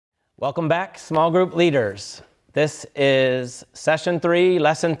Welcome back, small group leaders. This is session 3,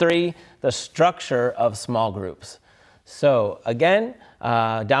 lesson 3, the structure of small groups. So again,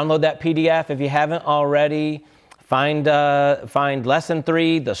 download that PDF if you haven't already. Find lesson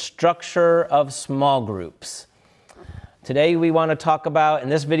 3, the structure of small groups. Today we want to talk about, in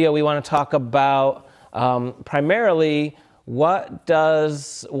this video we want to talk about primarily what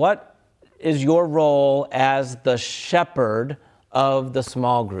is your role as the shepherd of the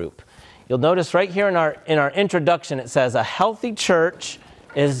small group. You'll notice right here in our introduction it says a healthy church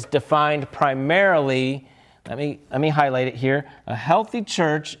is defined primarily, let me highlight it here. A healthy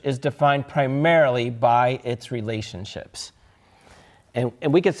church is defined primarily by its relationships. And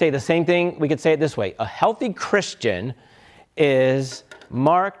we could say the same thing, we could say it this way. A healthy Christian is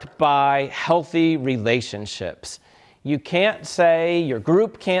marked by healthy relationships. You can't say, your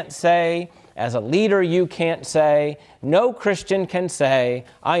group can't say, as a leader you can't say, no Christian can say,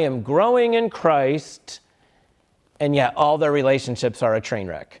 I am growing in Christ, and yet all their relationships are a train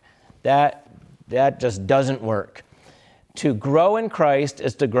wreck. That just doesn't work. To grow in Christ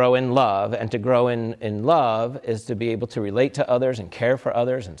is to grow in love, and to grow in love is to be able to relate to others and care for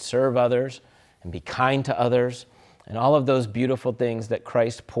others and serve others and be kind to others and all of those beautiful things that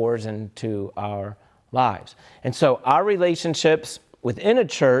Christ pours into our lives. And so our relationships within a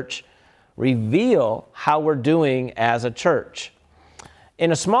church reveal how we're doing as a church.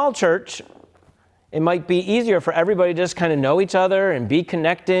 In a small church, it might be easier for everybody to just kind of know each other and be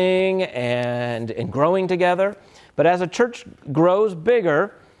connecting and growing together. But as a church grows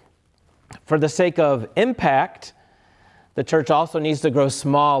bigger, for the sake of impact, the church also needs to grow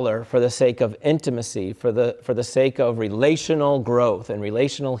smaller for the sake of intimacy, for the sake of relational growth and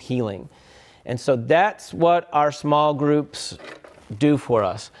relational healing. And so that's what our small groups do for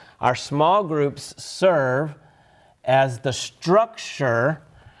us. Our small groups serve as the structure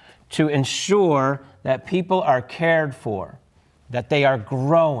to ensure that people are cared for, that they are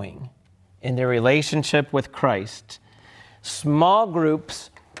growing in their relationship with Christ. Small groups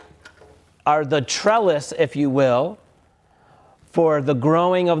are the trellis, if you will, for the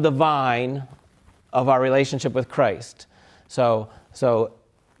growing of the vine of our relationship with Christ. So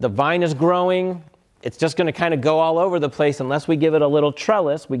the vine is growing. It's just going to kind of go all over the place unless we give it a little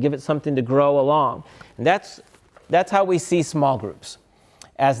trellis, we give it something to grow along. And that's how we see small groups,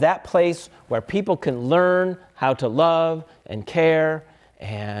 as that place where people can learn how to love and care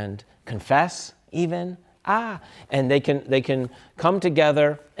and confess even, and they can come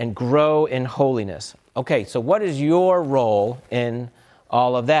together and grow in holiness. Okay, so what is your role in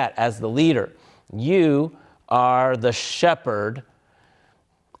all of that as the leader? You are the shepherd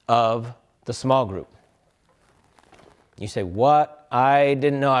of the small group. You say, what? I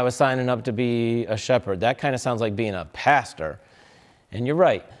didn't know I was signing up to be a shepherd. That kind of sounds like being a pastor. And you're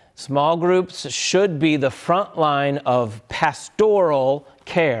right. Small groups should be the front line of pastoral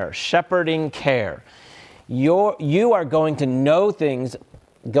care, shepherding care. You are going to know things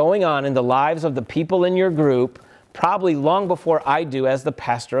going on in the lives of the people in your group probably long before I do as the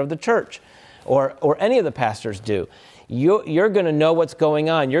pastor of the church or any of the pastors do. You're going to know what's going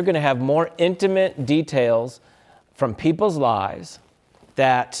on. You're going to have more intimate details from people's lives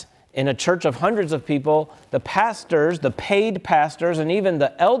that in a church of hundreds of people, the pastors, the paid pastors, and even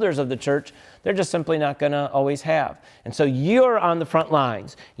the elders of the church, they're just simply not going to always have. And so you're on the front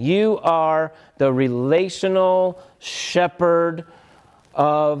lines. You are the relational shepherd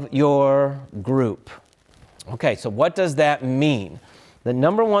of your group. Okay, so what does that mean? The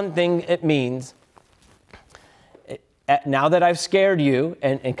number one thing it means, now that I've scared you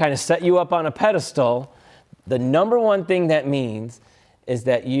and kind of set you up on a pedestal, the number one thing that means is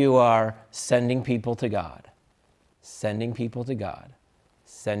that you are sending people to God, sending people to God,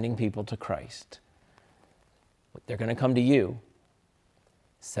 sending people to Christ. They're going to come to you.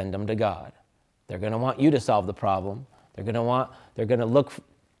 Send them to God. They're going to want you to solve the problem. They're going to look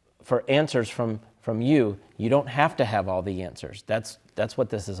for answers from you. You don't have to have all the answers. That's what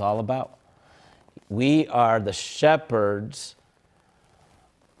this is all about. We are the shepherds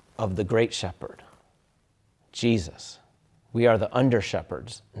of the great shepherd, Jesus. We are the under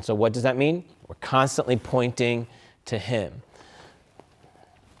shepherds. And so what does that mean? We're constantly pointing to him.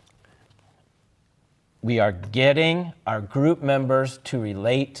 We are getting our group members to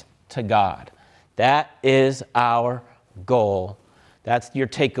relate to God. That is our goal. That's your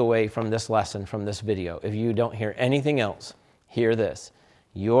takeaway from this lesson, from this video. If you don't hear anything else, hear this.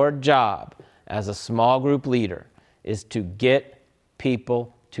 Your job as a small group leader is to get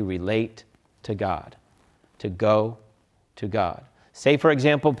people to relate to God, to go to God. Say, for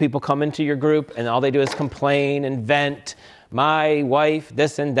example, people come into your group and all they do is complain and vent, my wife,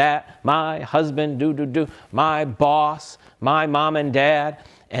 this and that, my husband, my boss, my mom and dad.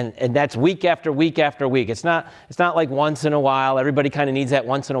 And that's week after week after week. It's not like once in a while. Everybody kind of needs that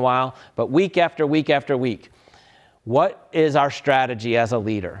once in a while. But week after week after week. What is our strategy as a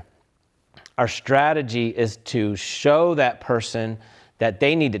leader? Our strategy is to show that person that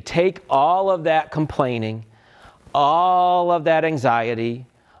they need to take all of that complaining, all of that anxiety,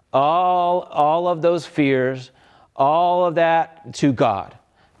 all of those fears, all of that to God.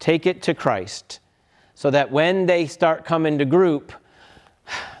 Take it to Christ. So that when they start coming to group,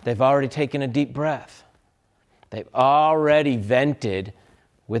 they've already taken a deep breath. They've already vented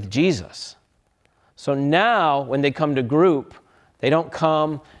with Jesus. So now when they come to group, they don't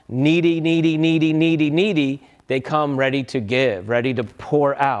come needy. They come ready to give, ready to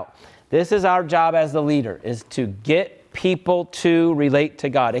pour out. This is our job as the leader, is to get people to relate to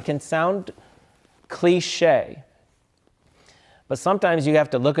God. It can sound cliche, but sometimes you have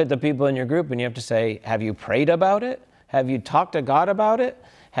to look at the people in your group and you have to say, have you prayed about it? Have you talked to God about it?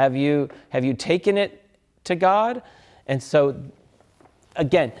 Have you taken it to God? And so,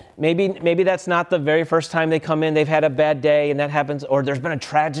 again, maybe that's not the very first time they come in. They've had a bad day and that happens, or there's been a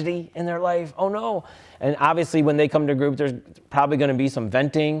tragedy in their life. Oh no. And obviously when they come to group, there's probably going to be some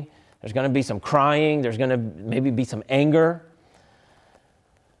venting. There's going to be some crying. There's going to maybe be some anger.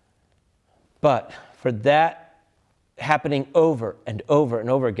 But for that happening over and over and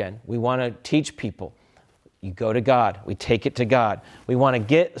over again, we want to teach people. You go to God. We take it to God. We want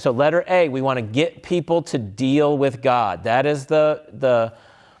to so letter A, we want to get people to deal with God. That is the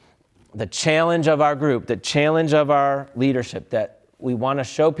challenge of our group, the challenge of our leadership, that we want to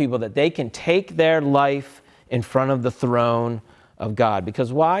show people that they can take their life in front of the throne of God.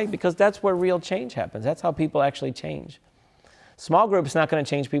 Because why? Because that's where real change happens. That's how people actually change. Small group is not going to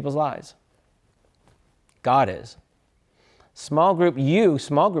change people's lives. God is. Small group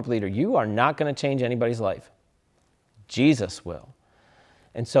leader, you are not going to change anybody's life. Jesus will.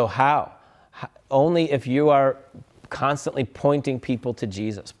 And so how? Only if you are constantly pointing people to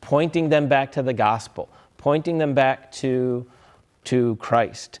Jesus, pointing them back to the gospel, pointing them back to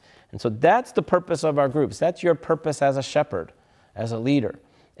Christ. And so that's the purpose of our groups. That's your purpose as a shepherd, as a leader,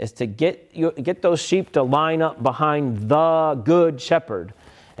 is to get those sheep to line up behind the good shepherd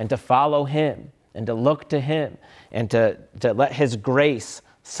and to follow him and to look to him and to let his grace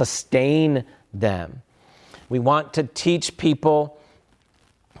sustain them. We want to teach people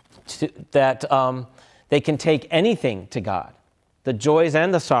that they can take anything to God, the joys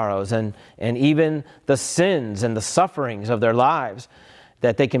and the sorrows and even the sins and the sufferings of their lives,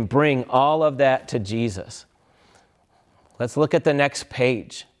 that they can bring all of that to Jesus. Let's look at the next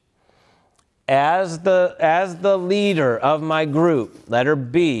page. As the leader of my group, letter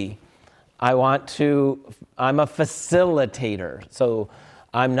B, I'm a facilitator. So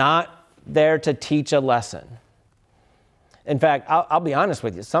I'm not there to teach a lesson. In fact, I'll be honest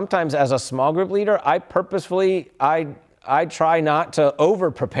with you. Sometimes as a small group leader, I try not to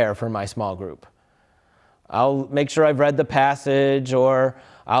over-prepare for my small group. I'll make sure I've read the passage, or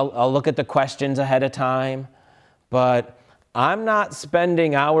I'll look at the questions ahead of time. But I'm not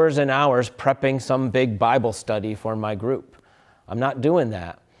spending hours and hours prepping some big Bible study for my group. I'm not doing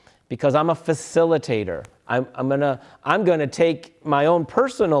that because I'm a facilitator. I'm gonna take my own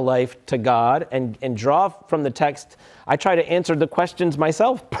personal life to God and draw from the text. I try to answer the questions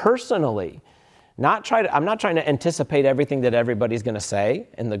myself personally. I'm not trying to anticipate everything that everybody's gonna say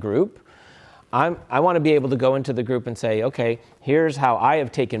in the group. I want to be able to go into the group and say, okay, here's how I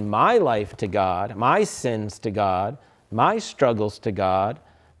have taken my life to God, my sins to God, my struggles to God,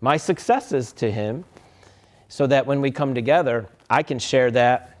 my successes to him, so that when we come together, I can share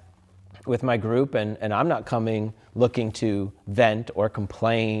that with my group, and I'm not coming looking to vent or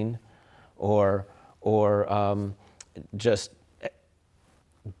complain or just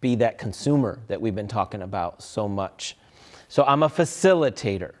be that consumer that we've been talking about so much. So I'm a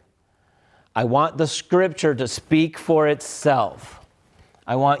facilitator. I want the scripture to speak for itself.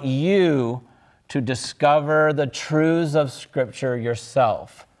 I want you to discover the truths of scripture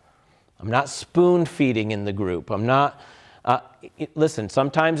yourself. I'm not spoon feeding in the group. I'm not, listen,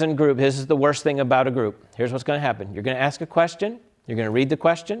 sometimes in group, this is the worst thing about a group. Here's what's going to happen. You're going to ask a question. You're going to read the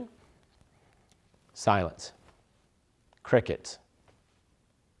question. Silence. Crickets.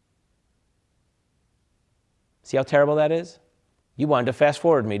 See how terrible that is? You wanted to fast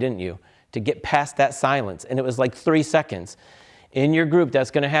forward me, didn't you? To get past that silence. And it was like 3 seconds. In your group,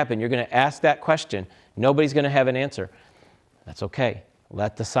 that's going to happen. You're going to ask that question. Nobody's going to have an answer. That's okay.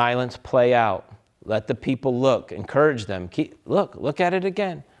 Let the silence play out. Let the people look. Encourage them. Look at it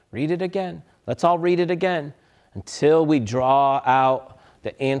again. Read it again. Let's all read it again. until we draw out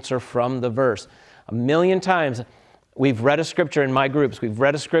the answer from the verse. 1,000,000 times we've read a scripture in my groups. We've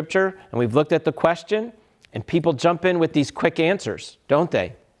read a scripture and we've looked at the question, and people jump in with these quick answers, don't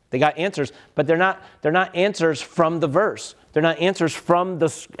they? They got answers, but they're not answers from the verse. They're not answers from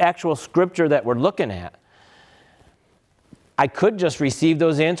the actual scripture that we're looking at. I could just receive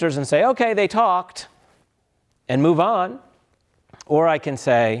those answers and say, okay, they talked, and move on. Or I can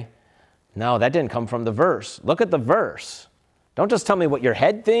say, no, that didn't come from the verse. Look at the verse. Don't just tell me what your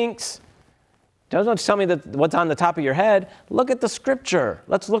head thinks. Don't just tell me what's on the top of your head. Look at the scripture.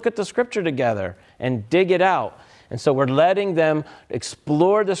 Let's look at the scripture together and dig it out. And so we're letting them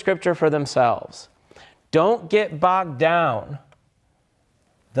explore the scripture for themselves. Don't get bogged down,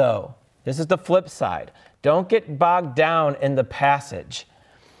 though. This is the flip side. Don't get bogged down in the passage.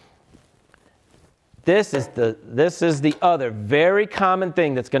 This is the other very common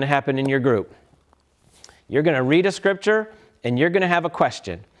thing that's going to happen in your group. You're going to read a scripture and you're going to have a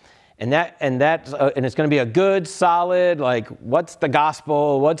question. And it's going to be a good, solid, like, what's the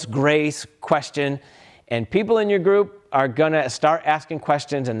gospel, what's grace question. And people in your group are going to start asking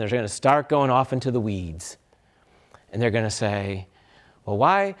questions, and they're going to start going off into the weeds. And they're going to say, well,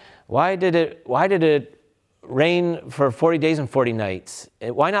 why did it rain for 40 days and 40 nights?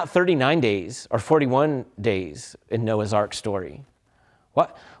 Why not 39 days or 41 days in Noah's Ark story?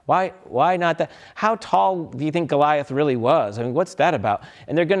 Why not that? How tall do you think Goliath really was? I mean, what's that about?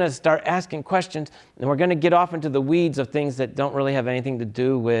 And they're going to start asking questions, and we're going to get off into the weeds of things that don't really have anything to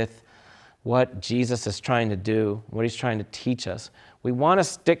do with what Jesus is trying to do, what he's trying to teach us. We want to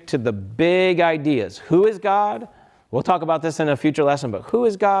stick to the big ideas. Who is God? We'll talk about this in a future lesson, but who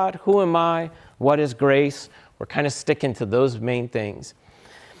is God? Who am I? What is grace? We're kind of sticking to those main things.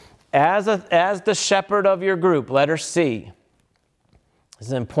 As the shepherd of your group, letter C, this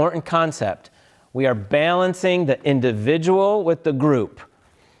is an important concept. We are balancing the individual with the group.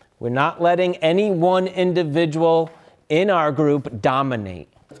 We're not letting any one individual in our group dominate.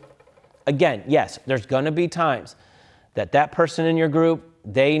 Again, yes, there's going to be times that person in your group,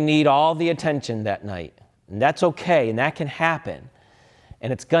 they need all the attention that night. And that's okay, and that can happen.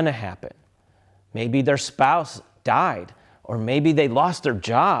 And it's going to happen. Maybe their spouse died, or maybe they lost their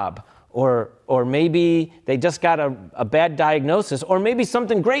job, or maybe they just got a bad diagnosis, or maybe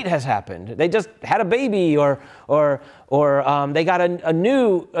something great has happened. They just had a baby, or they got a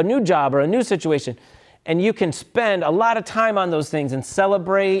new job or a new situation. And you can spend a lot of time on those things and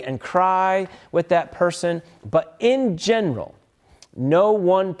celebrate and cry with that person. But in general, no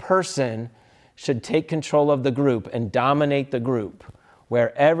one person should take control of the group and dominate the group,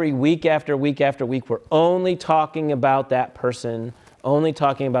 where every week after week after week, we're only talking about that person, only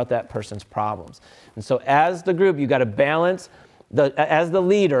talking about that person's problems. And so as the group, you got to balance, as the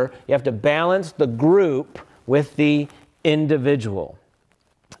leader, you have to balance the group with the individual.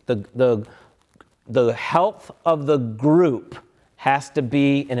 The health of the group has to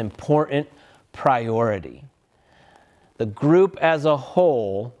be an important priority. The group as a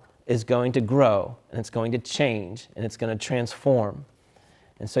whole is going to grow, and it's going to change, and it's going to transform.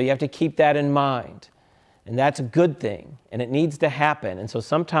 And so you have to keep that in mind. And that's a good thing, and it needs to happen. And so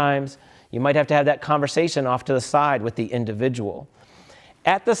sometimes you might have to have that conversation off to the side with the individual.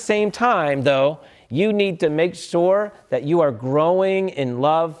 At the same time, though, you need to make sure that you are growing in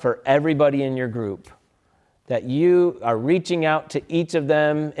love for everybody in your group, that you are reaching out to each of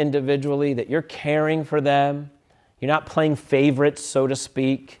them individually, that you're caring for them. You're not playing favorites, so to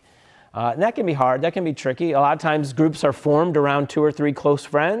speak. And that can be hard. That can be tricky. A lot of times groups are formed around 2 or 3 close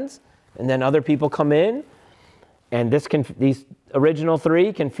friends, and then other people come in, and these original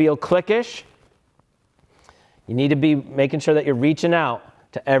 3 can feel cliquish. You need to be making sure that you're reaching out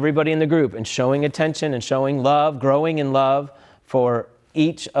to everybody in the group and showing attention and showing love, growing in love for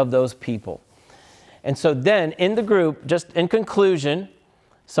each of those people. And so then in the group, just in conclusion,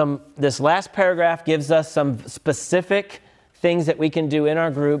 this last paragraph gives us some specific things that we can do in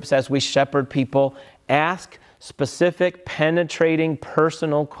our groups as we shepherd people. Ask specific, penetrating,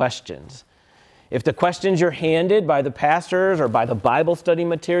 personal questions. If the questions you're handed by the pastors or by the Bible study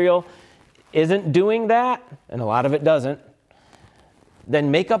material isn't doing that, and a lot of it doesn't,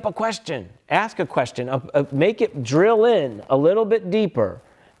 then make up a question. Ask a question. Make it drill in a little bit deeper.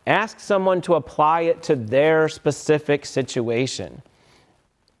 Ask someone to apply it to their specific situation.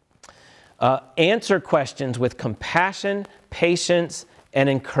 Answer questions with compassion, patience, and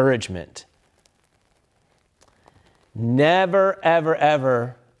encouragement. Never, ever,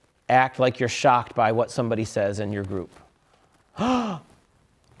 ever act like you're shocked by what somebody says in your group. You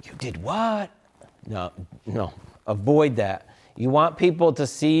did what? No, avoid that. You want people to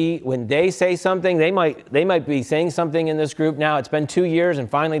see when they say something, they might be saying something in this group now. It's been 2 years and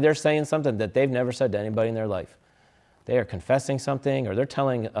finally they're saying something that they've never said to anybody in their life. They are confessing something, or they're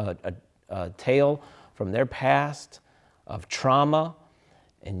telling a tale from their past of trauma.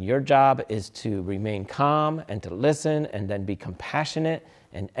 And your job is to remain calm and to listen and then be compassionate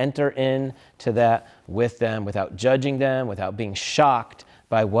and enter into that with them without judging them, without being shocked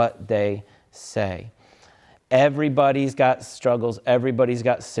by what they say. Everybody's got struggles, everybody's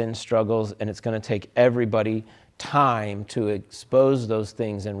got sin struggles, and it's going to take everybody time to expose those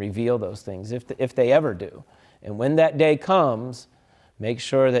things and reveal those things, if they ever do. And when that day comes, make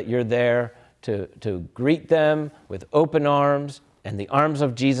sure that you're there to greet them with open arms and the arms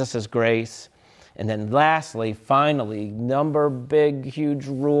of Jesus' grace. And then lastly, finally,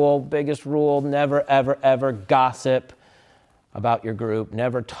 biggest rule, never, ever, ever gossip about your group.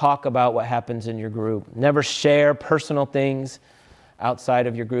 Never talk about what happens in your group. Never share personal things outside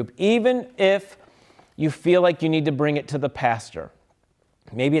of your group, even if you feel like you need to bring it to the pastor.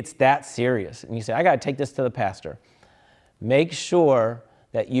 Maybe it's that serious, and you say, I got to take this to the pastor. Make sure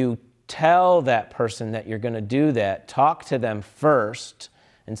that you tell that person that you're going to do that. Talk to them first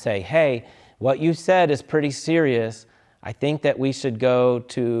and say, hey, what you said is pretty serious. I think that we should go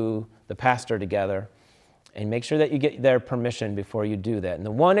to the pastor together. And make sure that you get their permission before you do that. And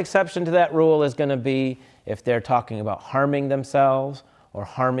the one exception to that rule is going to be if they're talking about harming themselves or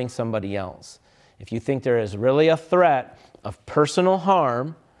harming somebody else. If you think there is really a threat of personal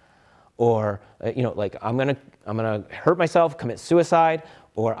harm, or like I'm gonna hurt myself, commit suicide,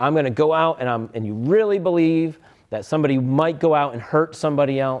 or I'm gonna go out and you really believe that somebody might go out and hurt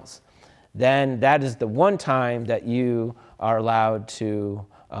somebody else, then that is the one time that you are allowed to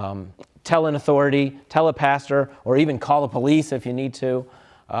tell an authority, tell a pastor, or even call the police if you need to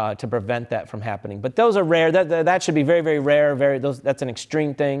prevent that from happening. But those are rare. That should be very, very rare. That's an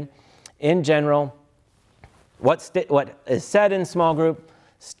extreme thing. In general, what is said in small group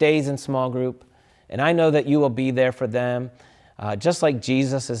stays in small group. And I know that you will be there for them, just like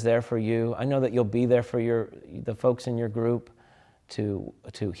Jesus is there for you. I know that you'll be there for the folks in your group to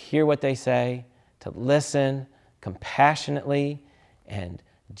hear what they say, to listen compassionately and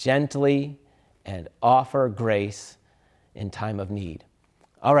gently, and offer grace in time of need.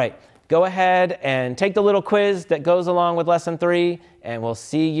 All right, go ahead and take the little quiz that goes along with lesson 3, and we'll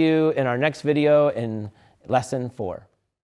see you in our next video in lesson 4.